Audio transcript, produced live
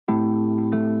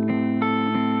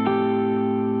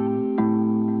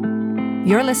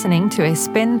You're listening to a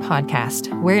Spin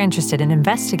podcast. We're interested in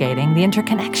investigating the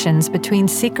interconnections between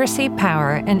secrecy,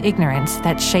 power, and ignorance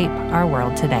that shape our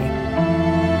world today.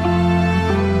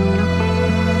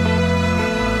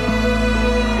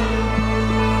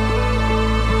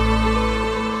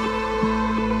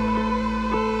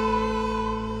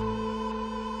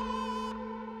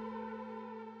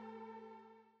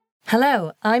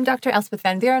 Hello, I'm Dr. Elspeth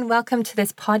Van Vuuren. Welcome to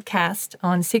this podcast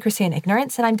on secrecy and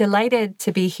ignorance, and I'm delighted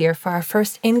to be here for our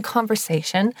first In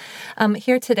Conversation. I'm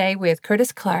here today with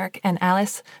Curtis Clark and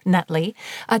Alice Nutley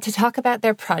to talk about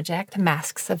their project,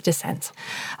 Masks of Dissent.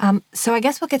 So I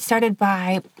guess we'll get started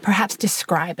by perhaps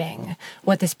describing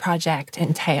what this project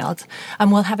entailed.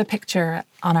 We'll have a picture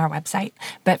on our website,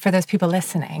 but for those people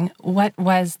listening, what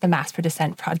was the Masks for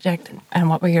Dissent project, and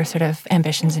what were your sort of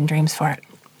ambitions and dreams for it?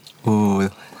 Ooh.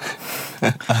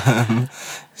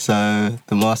 So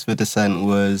the Masks for Dissent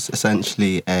was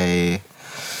essentially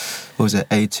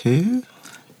A2?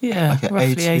 Yeah, like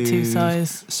roughly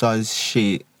A2 size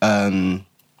sheet,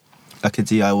 like a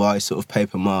DIY sort of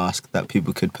paper mask that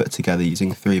people could put together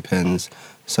using 3 pins.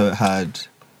 So it had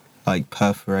like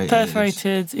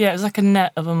perforated. Yeah, it was like a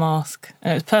net of a mask,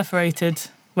 and it was perforated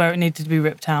where it needed to be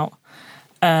ripped out.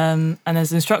 And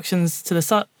there's instructions to the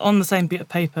side on the same bit of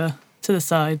paper to the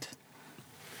side,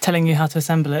 telling you how to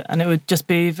assemble it, and it would just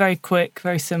be very quick,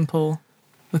 very simple,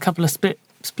 with a couple of split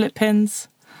pins,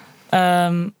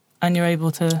 and you're able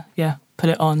to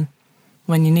put it on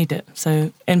when you need it.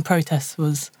 So in protest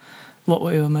was what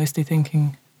we were mostly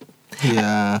thinking.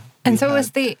 Yeah. And so what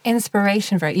was the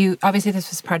inspiration for it? You obviously this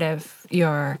was part of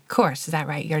your course, is that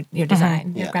right? Your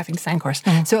design, your graphic design course.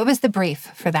 Mm-hmm. So what was the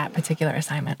brief for that particular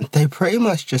assignment? They pretty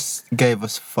much just gave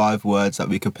us 5 words that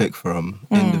we could pick from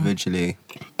individually.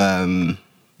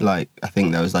 Like, I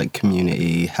think there was like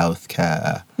community,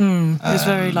 healthcare. It was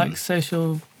very like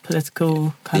social,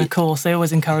 political kind of course. They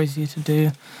always encourage you to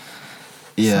do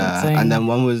something. And then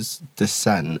one was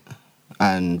dissent.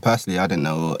 And personally, I didn't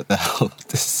know what the hell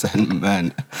dissent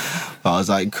meant. But I was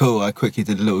like, cool. I quickly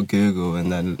did a little Google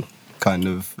and then kind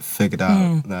of figured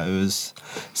out that it was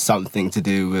something to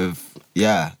do with,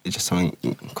 it's just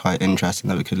something quite interesting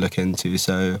that we could look into.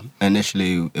 So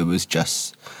initially, it was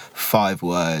just 5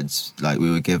 words, like we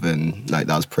were given, like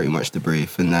that was pretty much the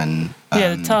brief. And then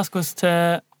the task was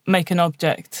to make an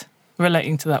object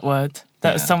relating to that word.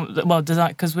 That was design,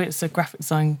 because it's a graphic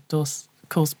design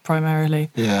course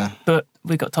primarily. Yeah. But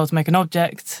we got told to make an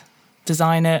object,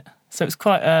 design it. So it was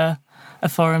quite a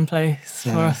foreign place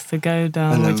for us to go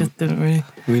down. We just didn't really.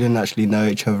 We didn't actually know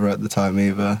each other at the time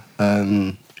either.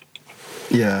 I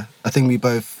think we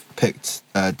both picked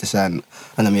dissent,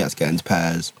 and then we had to get into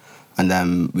pairs. And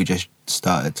then we just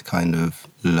started to kind of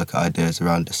look at ideas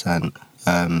around dissent.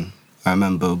 I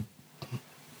remember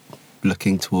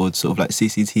looking towards sort of like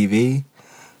CCTV.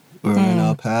 We were in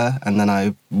our pair, and then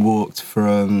I walked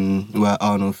from where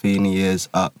Arnold Feeney is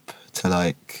up to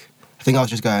like, I think I was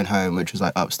just going home, which was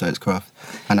like up Stokescroft,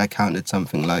 and I counted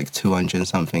something like 200 and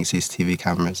something CCTV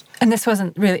cameras. And this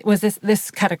wasn't really, was this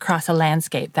cut across a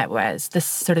landscape that was this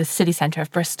sort of city centre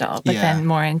of Bristol, but then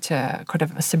more into kind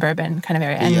of a suburban kind of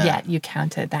area, and yet you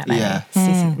counted that many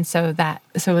and so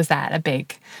was that a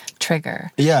big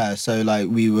trigger? Yeah, so like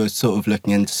we were sort of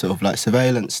looking into sort of like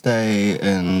surveillance state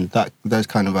and those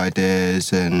kind of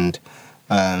ideas, and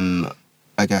I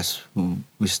guess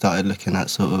we started looking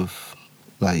at sort of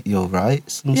like your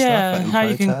rights and stuff, like how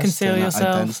you can conceal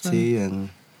yourself, identity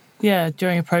and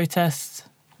during a protest,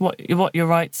 what your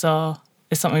rights are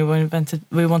is something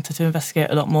we wanted to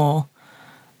investigate a lot more.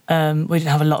 We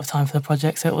didn't have a lot of time for the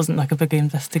project, so it wasn't like a big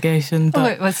investigation.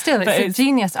 But, it's a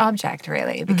genius object,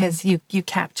 really, because you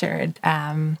captured.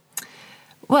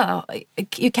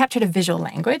 You captured a visual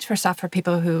language, first off, for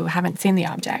people who haven't seen the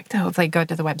object. Hopefully go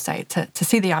to the website to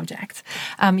see the object.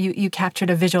 You captured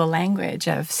a visual language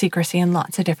of secrecy in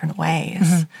lots of different ways.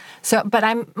 Mm-hmm. So, but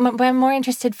I'm more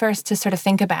interested first to sort of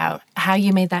think about how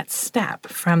you made that step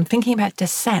from thinking about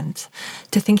dissent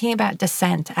to thinking about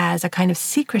dissent as a kind of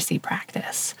secrecy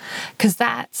practice, because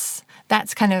that's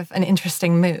kind of an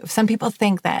interesting move. Some people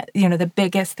think that, the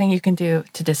biggest thing you can do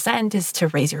to dissent is to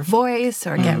raise your voice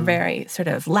or get very sort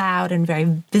of loud and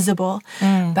very visible.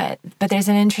 But there's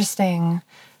an interesting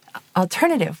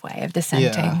alternative way of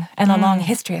dissenting and a long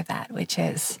history of that, which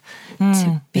is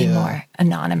to be more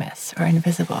anonymous or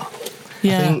invisible.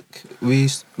 Yeah. I think we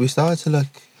started to look,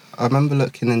 I remember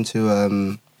looking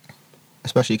into,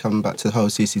 especially coming back to the whole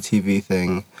CCTV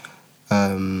thing,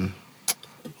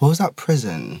 what was that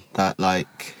prison that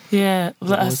like... Yeah.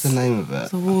 What was the name of it?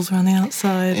 The walls around the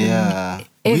outside. Yeah.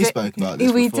 We spoke about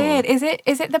this We before. did. Is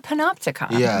it the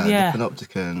Panopticon? Yeah, the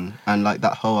Panopticon. And like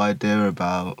that whole idea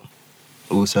about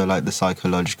also like the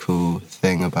psychological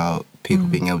thing about people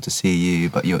being able to see you,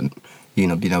 but you're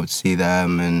not being able to see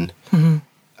them, and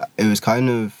it was kind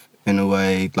of in a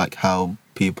way like how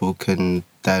people can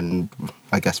then,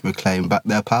 I guess, reclaim back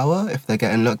their power if they're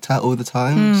getting looked at all the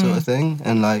time, sort of thing.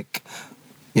 And like,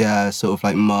 yeah, sort of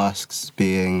like masks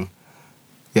being,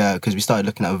 yeah, because we started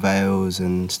looking at veils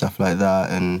and stuff like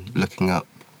that, and looking up,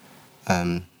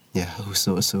 all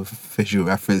sorts of visual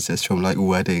references from like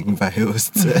wedding veils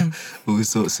to all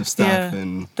sorts of stuff. Yeah.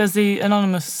 And there's the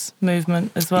Anonymous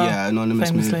movement as well. Yeah, Anonymous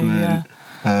famously, movement. Yeah.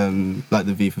 Like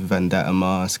the V for Vendetta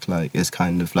mask, like is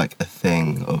kind of like a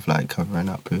thing of like covering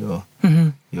up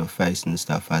your face and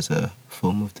stuff as a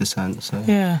form of dissent. So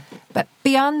yeah. But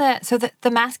beyond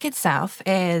the mask itself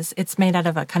it's made out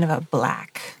of a kind of a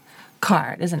black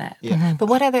card, isn't it? Yeah. But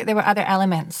there were other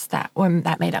elements that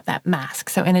made up that mask.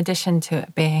 So in addition to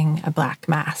it being a black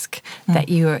mask, that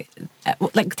you were,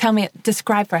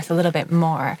 describe for us a little bit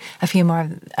more, a few more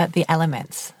of the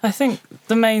elements. I think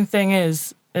the main thing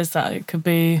is that it could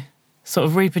be sort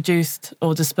of reproduced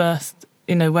or dispersed,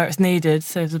 where it's needed.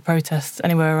 So if the protests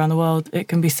anywhere around the world, it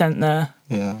can be sent there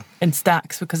in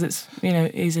stacks because it's,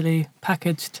 easily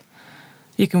packaged.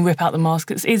 You can rip out the mask.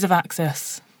 It's ease of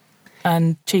access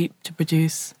and cheap to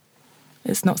produce.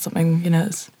 It's not something,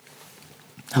 it's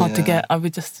hard to get. I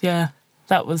would just,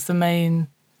 that was the main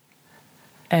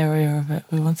area of it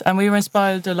we wanted. And we were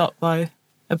inspired a lot by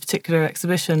a particular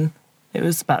exhibition. It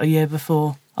was about a year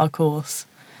before our course,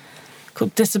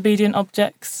 called Disobedient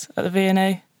Objects at the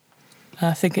V&A.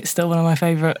 I think it's still one of my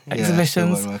favourite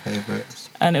exhibitions. Still one of my favourites.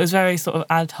 And it was very sort of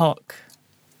ad hoc,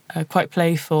 quite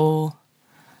playful,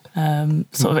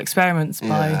 sort of experiments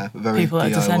by people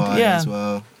that DIY as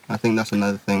well. I think that's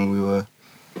another thing we were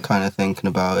kind of thinking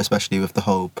about, especially with the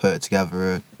whole put it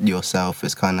together yourself.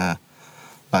 It's kind of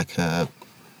like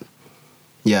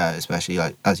especially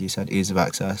like, as you said, ease of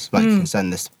access. Like you can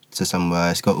send this to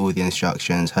somewhere, it's got all the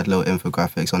instructions, had little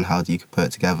infographics on how you could put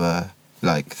it together,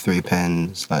 like 3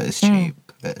 pins, like it's cheap.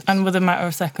 And with a matter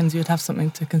of seconds you'd have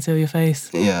something to conceal your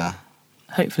face. Yeah.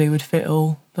 Hopefully it would fit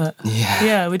all, but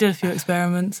we did a few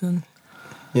experiments and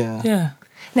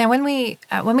Now, when we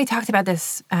talked about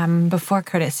this before,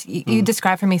 Curtis, you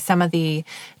described for me some of the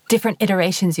different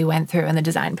iterations you went through in the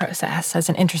design process as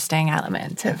an interesting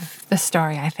element of the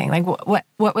story, I think. Like,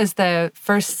 what was the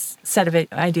first set of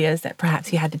ideas that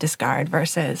perhaps you had to discard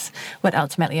versus what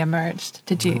ultimately emerged?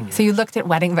 So you looked at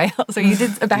wedding veils, or you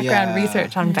did a background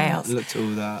research on veils? Looked at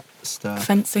all that stuff.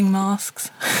 Fencing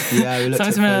masks. Yeah, we looked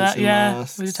at fencing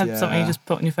masks. We just had something you just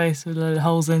put on your face with a load of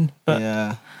holes in. But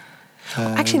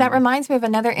actually, that reminds me of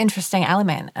another interesting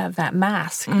element of that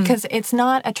mask, because it's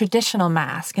not a traditional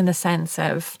mask in the sense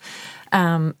of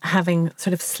having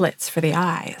sort of slits for the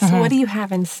eyes. So what do you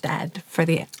have instead for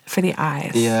the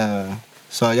eyes? Yeah.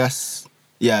 So I guess,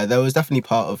 there was definitely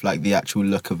part of like the actual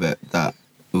look of it that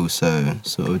also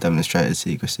sort of demonstrated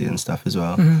secrecy and stuff as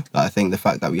well. But I think the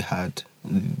fact that we had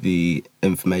the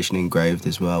information engraved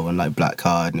as well on like black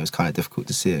card, and it was kind of difficult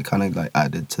to see it, kind of like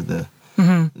added to the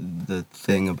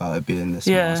thing about it being this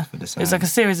mask for the sound. It's like a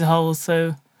series of holes,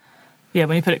 so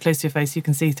when you put it close to your face you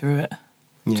can see through it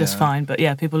just fine, but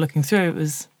people looking through it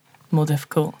was more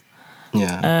difficult.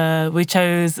 We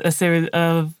chose a series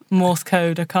of Morse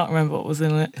code. I can't remember what was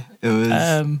in it. It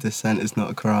was Dissent is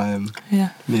Not a Crime.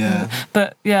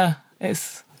 But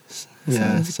it's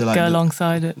so like go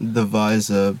alongside it. The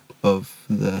visor of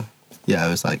the it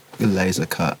was like laser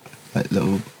cut, like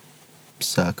little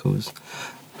circles.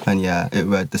 And it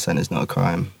read Dissent is Not a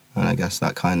Crime. And I guess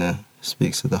that kind of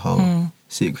speaks to the whole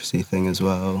secrecy thing as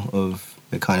well, of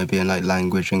it kind of being like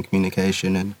language and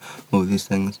communication and all these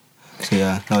things. So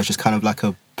that was just kind of like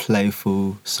a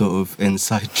playful sort of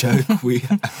inside joke we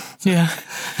had. But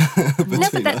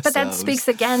that speaks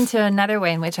again to another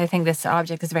way in which I think this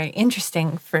object is very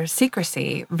interesting for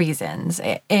secrecy reasons,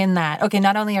 in that,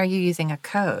 not only are you using a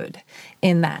code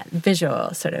in that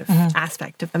visual sort of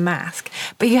aspect of the mask,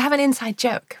 but you have an inside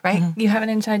joke, right? You have an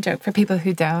inside joke for people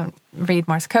who don't read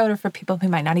Morse code, or for people who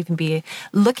might not even be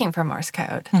looking for Morse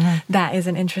code. That is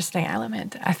an interesting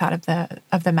element, I thought,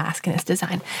 of the mask and its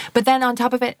design. But then on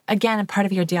top of it, again, part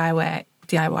of your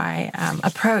DIY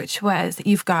approach was that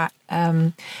you've got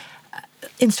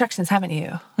instructions, haven't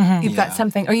you? You've got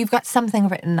something, or you've got something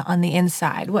written on the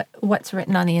inside. What's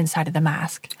written on the inside of the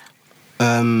mask?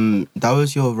 That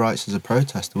was your rights as a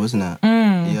protester, wasn't it?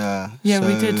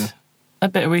 We did a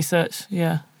bit of research,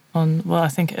 on, I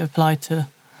think it applied to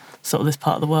sort of this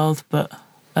part of the world, but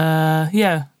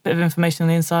bit of information on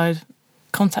the inside.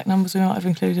 Contact numbers we might have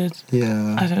included.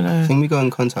 I don't know. I think we got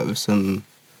in contact with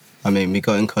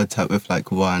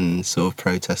like one sort of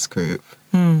protest group.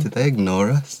 Did they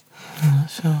ignore us? I'm not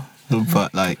sure.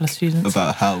 But like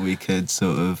about how we could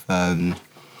sort of, don't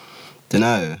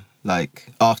know, like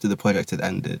after the project had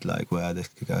ended, like where this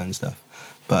could go and stuff.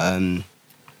 But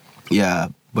yeah,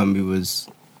 when we was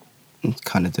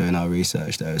kind of doing our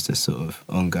research, there was this sort of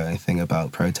ongoing thing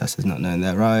about protesters not knowing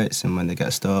their rights and when they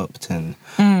get stopped and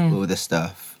all this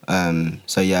stuff.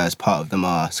 So yeah, as part of the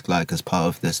mask, like as part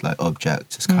of this like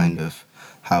object, it's kind of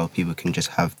how people can just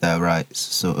have their rights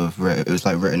sort of it was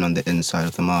like written on the inside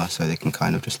of the mask, so they can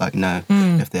kind of just like know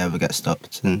if they ever get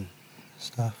stopped and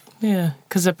stuff. Yeah,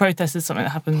 because a protest is something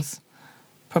that happens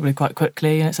probably quite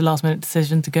quickly, and it's a last minute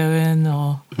decision to go in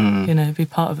or you know, be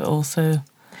part of it also.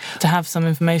 To have some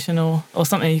information or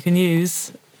something you can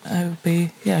use would be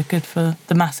good for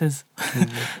the masses.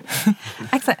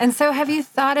 Excellent. And so have you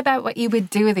thought about what you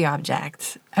would do with the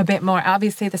object a bit more?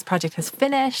 Obviously this project has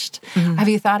finished. Have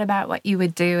you thought about what you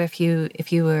would do if you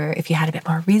had a bit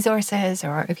more resources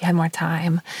or if you had more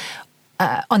time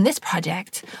on this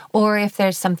project, or if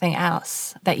there's something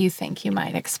else that you think you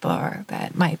might explore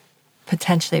that might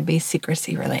potentially be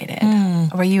secrecy related?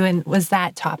 Was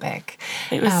that topic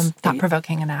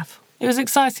thought-provoking enough? It was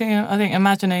exciting, I think,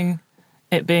 imagining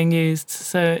it being used.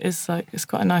 So it's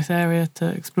quite a nice area to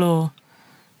explore.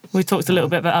 We talked a little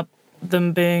bit about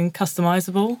them being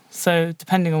customizable. So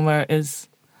depending on where it is,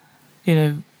 you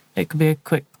know, it could be a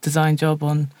quick design job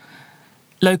on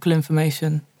local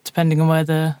information, depending on where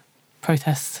the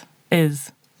protest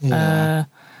is.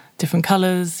 Different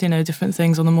colours, you know, different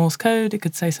things on the Morse code. It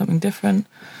could say something different.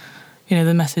 You know,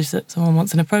 the message that someone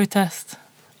wants in a protest.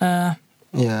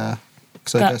 Yeah,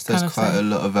 because I guess there's quite a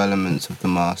lot of elements of the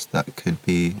mask that could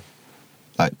be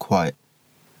like quite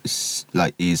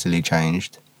like easily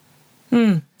changed.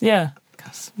 Yeah.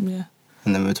 Yeah.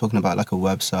 And then we were talking about like a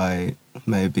website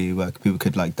maybe where people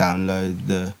could like download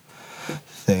the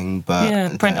thing,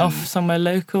 but print off somewhere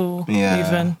local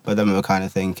even. But then we were kind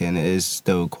of thinking it is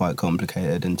still quite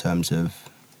complicated in terms of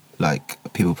like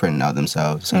people printing out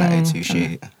themselves on an A2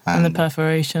 sheet and the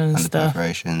perforations and the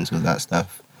perforations, all that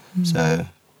stuff. So,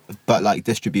 but like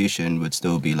distribution would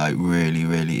still be like really,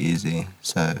 really easy.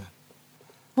 So,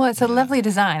 well, it's a lovely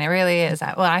design. It really is.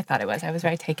 Well, I thought it was. I was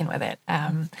very taken with it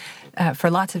for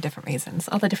lots of different reasons,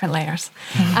 all the different layers.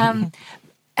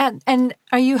 And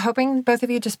are you hoping, both of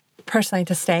you, just personally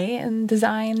to stay in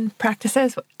design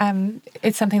practices?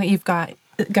 It's something that you've got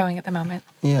going at the moment.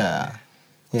 Yeah.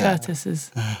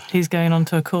 Curtis he's going on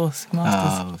to a course,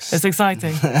 masters. It's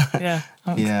exciting. Yeah.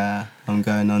 I'm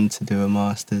going on to do a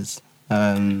masters.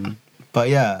 But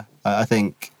yeah, I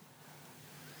think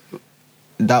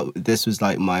that this was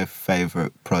like my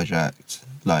favourite project,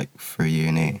 like for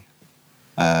uni,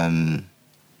 and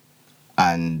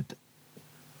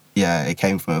yeah, it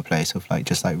came from a place of like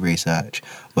just like research,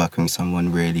 working with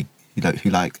someone really who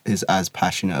like is as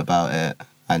passionate about it,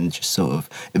 and just sort of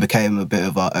it became a bit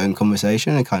of our own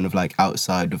conversation and kind of like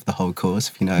outside of the whole course,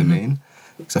 if you know what I mean.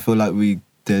 Because I feel like we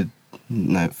did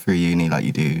through uni, like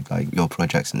you do like your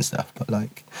projects and stuff, but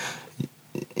like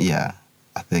yeah,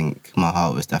 I think my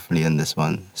heart was definitely in this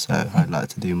one, so I'd like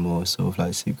to do more sort of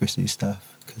like secrecy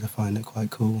stuff because I find it quite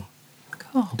cool.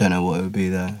 Cool. Don't know what it would be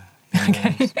there.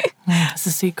 Okay. It's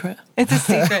a secret. It's a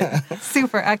secret.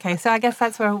 Super. Okay, so I guess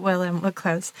that's where we'll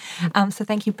close. So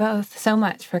thank you both so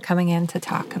much for coming in to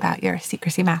talk about your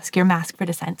secrecy mask, your mask for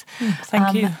dissent.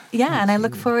 Thank you. Yeah, and I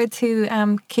look forward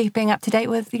to keeping up to date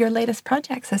with your latest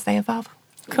projects as they evolve.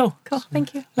 Cool.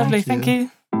 Thank you. Lovely. Thank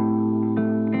you.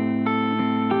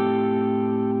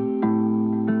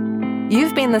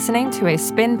 You've been listening to a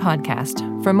Spin podcast.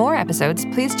 For more episodes,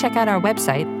 please check out our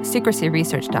website,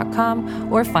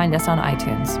 secrecyresearch.com, or find us on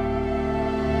iTunes.